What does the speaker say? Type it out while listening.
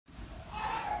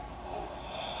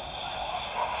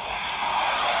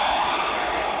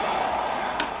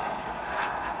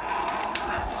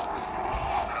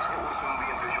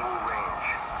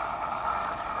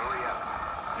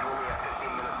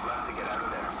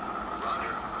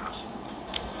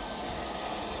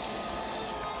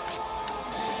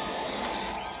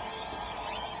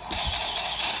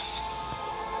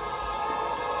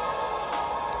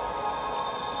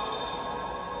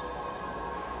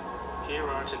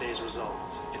today's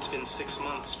result. It's been 6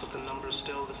 months, but the number's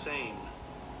still the same.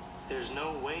 There's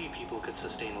no way people could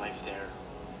sustain life there.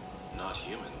 Not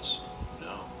humans,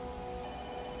 no.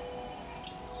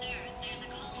 Sir, there's a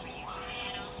call for you from the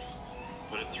head office.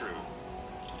 Put it through.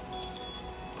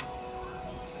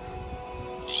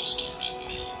 We'll start at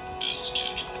noon, as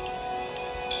scheduled.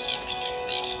 Is everything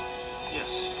ready?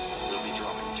 Yes, we'll be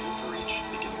dropping 2 for each,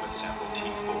 beginning with sample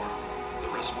T4. The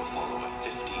rest will follow at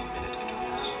 15-minute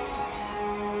intervals.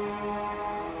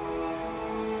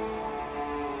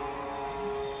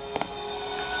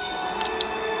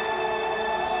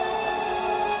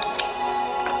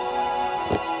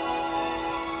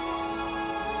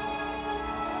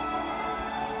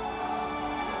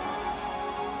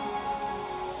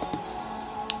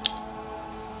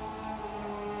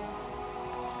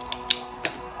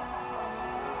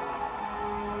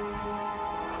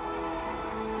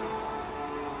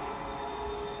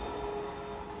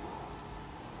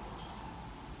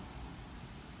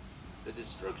 The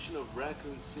destruction of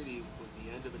Raccoon City was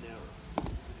the end of an era,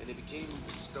 and it became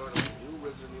the start of a new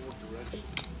Resident Evil direction.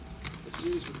 The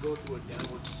series would go through a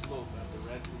downward slope after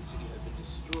Raccoon City had been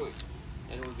destroyed,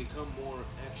 and it would become more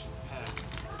action-packed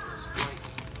and less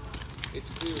frightening. It's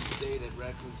clear today that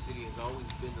Raccoon City has always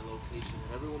been the location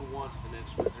that everyone wants the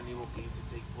next Resident Evil game to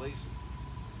take place in.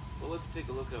 Well, let's take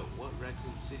a look at what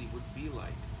Raccoon City would be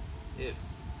like if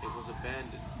it was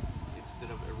abandoned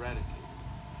instead of eradicated.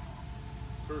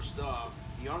 First off,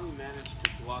 the army managed to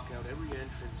block out every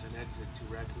entrance and exit to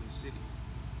Raccoon City.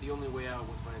 The only way out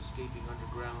was by escaping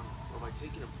underground or by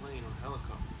taking a plane or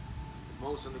helicopter.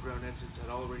 Most underground exits had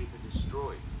already been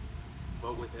destroyed,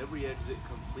 but with every exit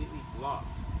completely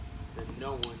blocked, then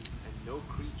no one and no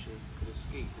creature could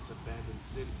escape this abandoned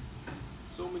city.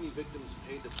 So many victims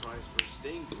paid the price for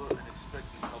staying put and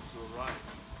expecting help to arrive.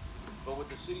 But with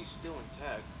the city still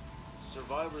intact,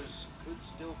 survivors could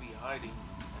still be hiding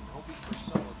and hoping for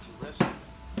someone to rescue them.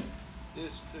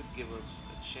 This could give us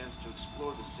a chance to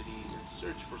explore the city and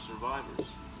search for survivors.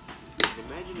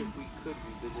 Imagine if we could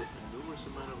revisit a numerous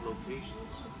amount of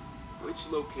locations. Which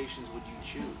locations would you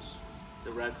choose?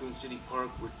 The Raccoon City Park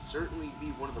would certainly be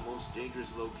one of the most dangerous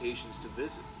locations to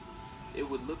visit. It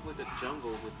would look like a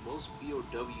jungle with most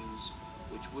BOWs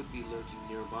which would be lurking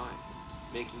nearby,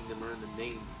 making them earn the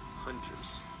name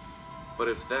Hunters. But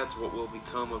if that's what will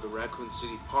become of the Raccoon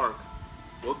City Park,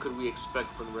 what could we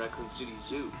expect from the Raccoon City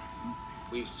Zoo?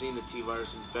 We've seen the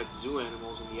T-Virus infect zoo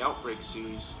animals in the Outbreak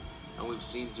series, and we've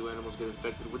seen zoo animals get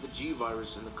infected with the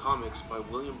G-Virus in the comics by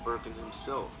William Birkin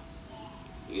himself.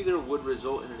 Either would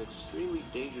result in an extremely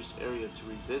dangerous area to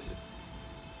revisit.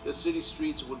 The city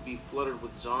streets would be flooded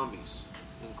with zombies,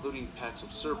 including packs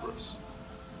of Cerberus.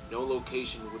 No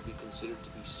location would be considered to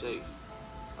be safe,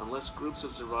 unless groups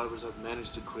of survivors have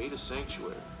managed to create a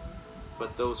sanctuary,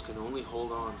 but those can only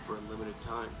hold on for a limited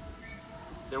time.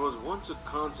 There was once a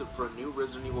concept for a new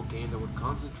Resident Evil game that would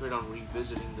concentrate on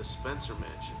revisiting the Spencer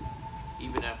Mansion.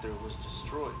 Even after it was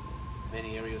destroyed,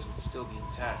 many areas would still be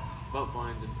intact, but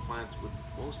vines and plants would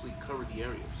mostly cover the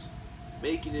areas,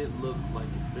 making it look like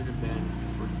it's been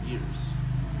abandoned for years.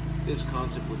 This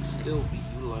concept would still be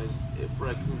utilized if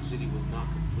Raccoon City was not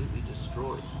completely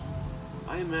destroyed.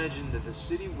 I imagine that the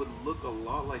city would look a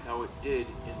lot like how it did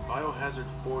in Biohazard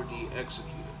 4D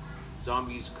Executed.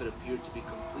 Zombies could appear to be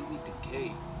completely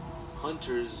decayed.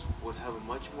 Hunters would have a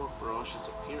much more ferocious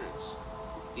appearance.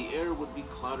 The air would be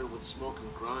clouded with smoke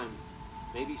and grime.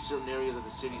 Maybe certain areas of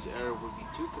the city's air would be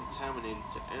too contaminated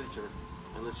to enter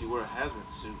unless you wear a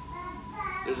hazmat suit.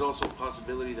 There's also a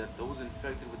possibility that those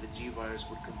infected with the G-Virus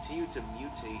would continue to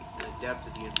mutate and adapt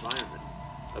to the environment,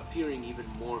 appearing even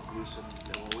more gruesome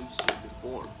than what we've seen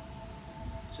before.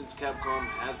 Since Capcom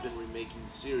has been remaking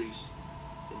the series,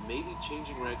 then maybe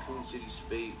changing Raccoon City's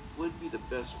fate would be the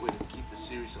best way to keep the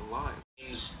series alive.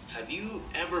 Have you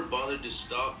ever bothered to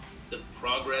stop the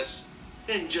progress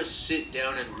and just sit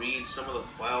down and read some of the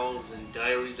files and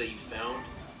diaries that you found?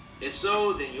 If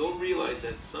so, then you'll realize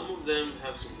that some of them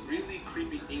have some really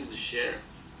creepy things to share.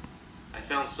 I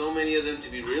found so many of them to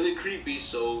be really creepy,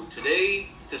 so today,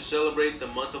 to celebrate the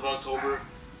month of October,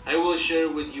 I will share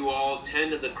with you all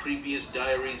 10 of the creepiest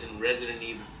diaries in Resident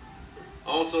Evil.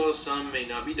 Also, some may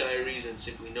not be diaries and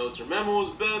simply notes or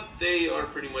memos, but they are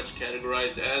pretty much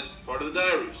categorized as part of the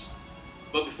diaries.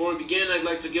 But before we begin, I'd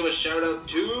like to give a shout out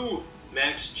to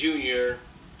Max Jr.,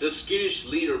 the Skittish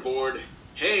Leaderboard,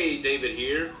 Hey David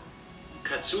here,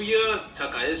 Katsuya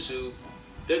Takaesu,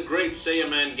 The Great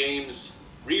Saiyaman Games,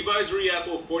 Revisory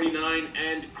Apple 49,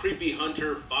 and Creepy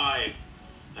Hunter 5.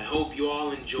 I hope you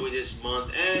all enjoy this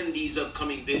month and these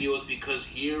upcoming videos because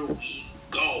here we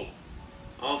go.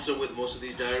 Also, with most of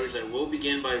these diaries, I will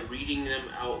begin by reading them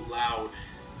out loud.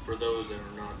 for those that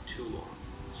are not too long.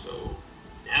 So,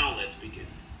 now let's begin.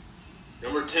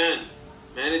 Number 10,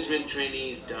 Management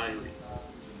Trainee's Diary.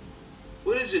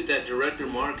 What is it that Director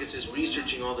Marcus is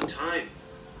researching all the time?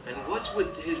 And what's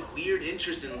with his weird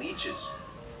interest in leeches?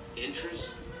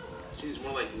 Interest? Seems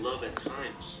more like love at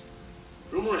times.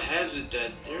 Rumor has it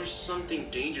that there's something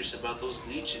dangerous about those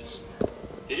leeches.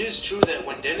 It is true that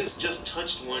when Dennis just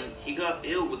touched one, he got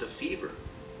ill with a fever.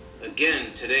 Again,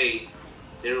 today,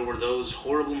 there were those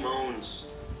horrible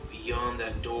moans beyond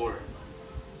that door.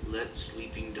 Let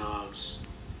sleeping dogs.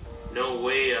 No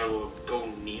way I will go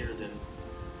near them.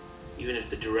 Even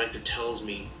if the director tells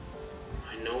me,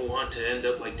 I don't want to end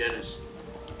up like Dennis.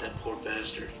 That poor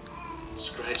bastard.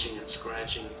 Scratching and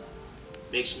scratching.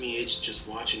 Makes me itch just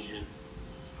watching him.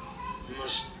 I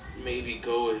must maybe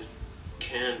go if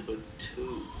can, but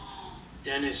too.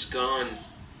 Dennis gone.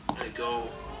 I go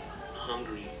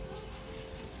hungry.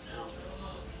 Help.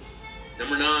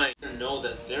 Number 9. I know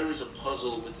that there is a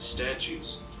puzzle with the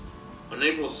statues. On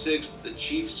April 6th, the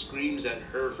chief screams at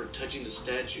her for touching the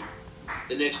statue.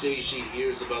 The next day she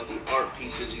hears about the art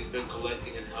pieces he's been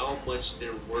collecting and how much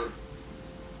they're worth.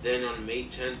 Then on May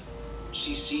 10th,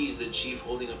 she sees the chief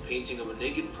holding a painting of a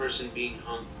naked person being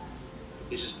hung.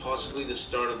 This is possibly the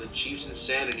start of the chief's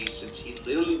insanity, since he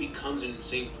literally becomes an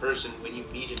insane person when you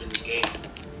meet him in the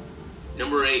game.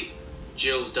 Number 8,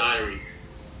 Jill's Diary.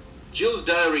 Jill's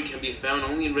Diary can be found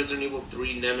only in Resident Evil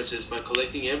 3 Nemesis by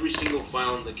collecting every single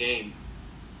file in the game.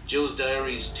 Jill's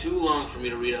Diary is too long for me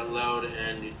to read out loud,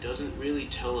 and it doesn't really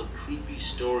tell a creepy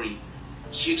story.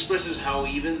 She expresses how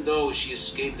even though she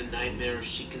escaped the nightmare,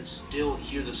 she can still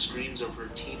hear the screams of her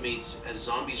teammates as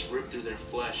zombies rip through their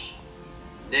flesh.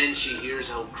 Then she hears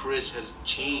how Chris has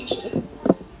changed.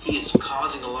 He is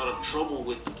causing a lot of trouble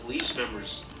with the police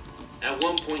members. At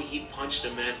one point, he punched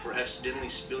a man for accidentally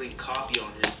spilling coffee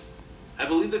on him. I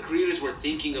believe the creators were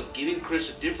thinking of giving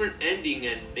Chris a different ending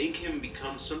and make him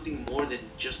become something more than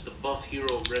just the buff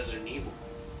hero of Resident Evil.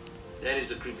 That is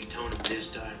the creepy tone of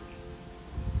this diary.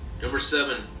 Number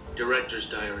 7, Director's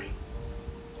Diary.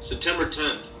 September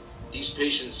 10th. These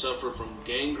patients suffer from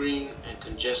gangrene and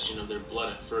congestion of their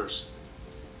blood at first.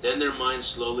 Then their mind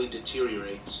slowly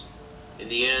deteriorates. In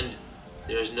the end,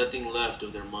 there is nothing left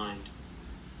of their mind.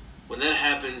 When that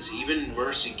happens, even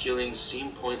mercy killings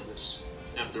seem pointless.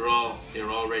 After all, they are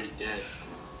already dead.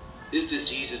 This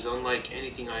disease is unlike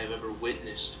anything I have ever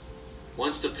witnessed.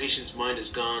 Once the patient's mind is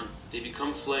gone, they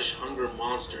become flesh-hunger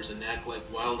monsters and act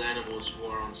like wild animals who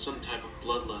are on some type of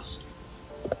bloodlust.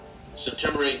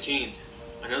 September 18th.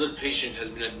 Another patient has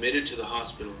been admitted to the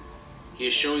hospital. He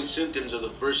is showing symptoms of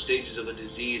the first stages of the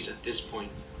disease at this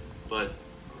point, but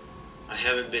I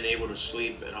haven't been able to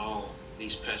sleep at all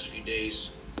these past few days.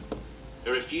 I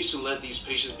refuse to let these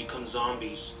patients become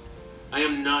zombies. I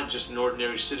am not just an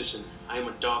ordinary citizen, I am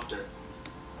a doctor.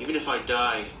 Even if I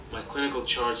die, my clinical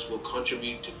charts will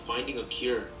contribute to finding a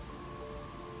cure.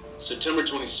 September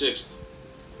 26th.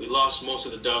 We lost most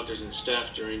of the doctors and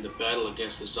staff during the battle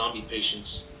against the zombie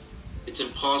patients. It's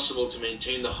impossible to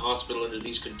maintain the hospital under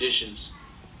these conditions,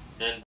 and